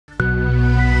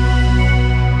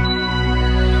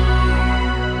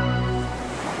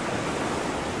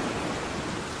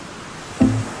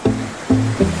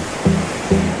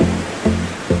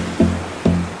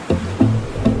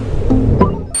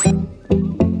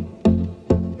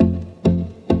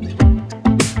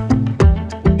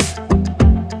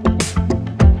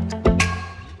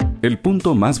El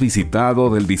punto más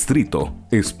visitado del distrito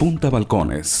es Punta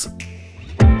Balcones.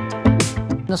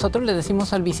 Nosotros le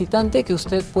decimos al visitante que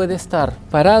usted puede estar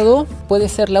parado, puede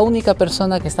ser la única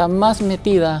persona que está más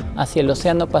metida hacia el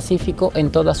Océano Pacífico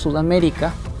en toda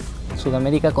Sudamérica,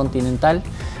 Sudamérica continental,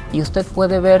 y usted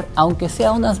puede ver, aunque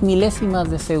sea unas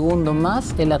milésimas de segundo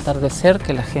más, el atardecer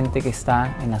que la gente que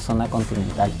está en la zona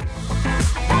continental.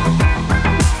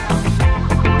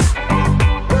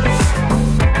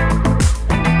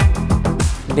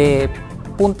 De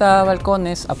Punta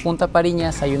Balcones a Punta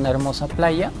Pariñas hay una hermosa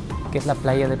playa, que es la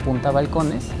playa de Punta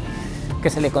Balcones, que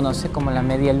se le conoce como la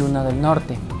media luna del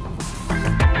norte.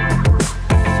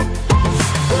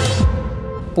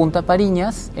 Punta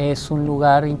Pariñas es un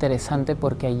lugar interesante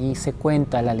porque allí se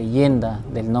cuenta la leyenda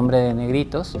del nombre de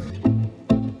Negritos.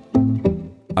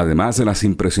 Además de las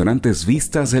impresionantes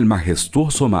vistas del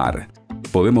majestuoso mar,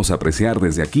 podemos apreciar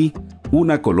desde aquí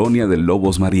una colonia de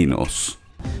lobos marinos.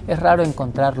 Es raro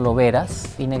encontrar loberas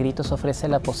y Negritos ofrece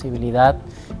la posibilidad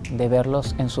de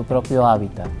verlos en su propio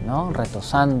hábitat, ¿no?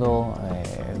 Retozando,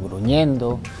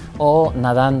 gruñendo o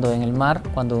nadando en el mar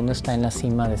cuando uno está en la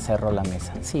cima de Cerro La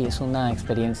Mesa. Sí, es una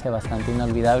experiencia bastante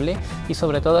inolvidable y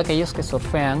sobre todo aquellos que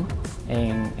surfean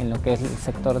en lo que es el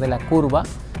sector de la curva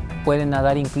pueden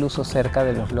nadar incluso cerca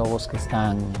de los lobos que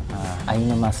están ahí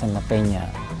nomás en la peña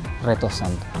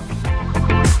retozando.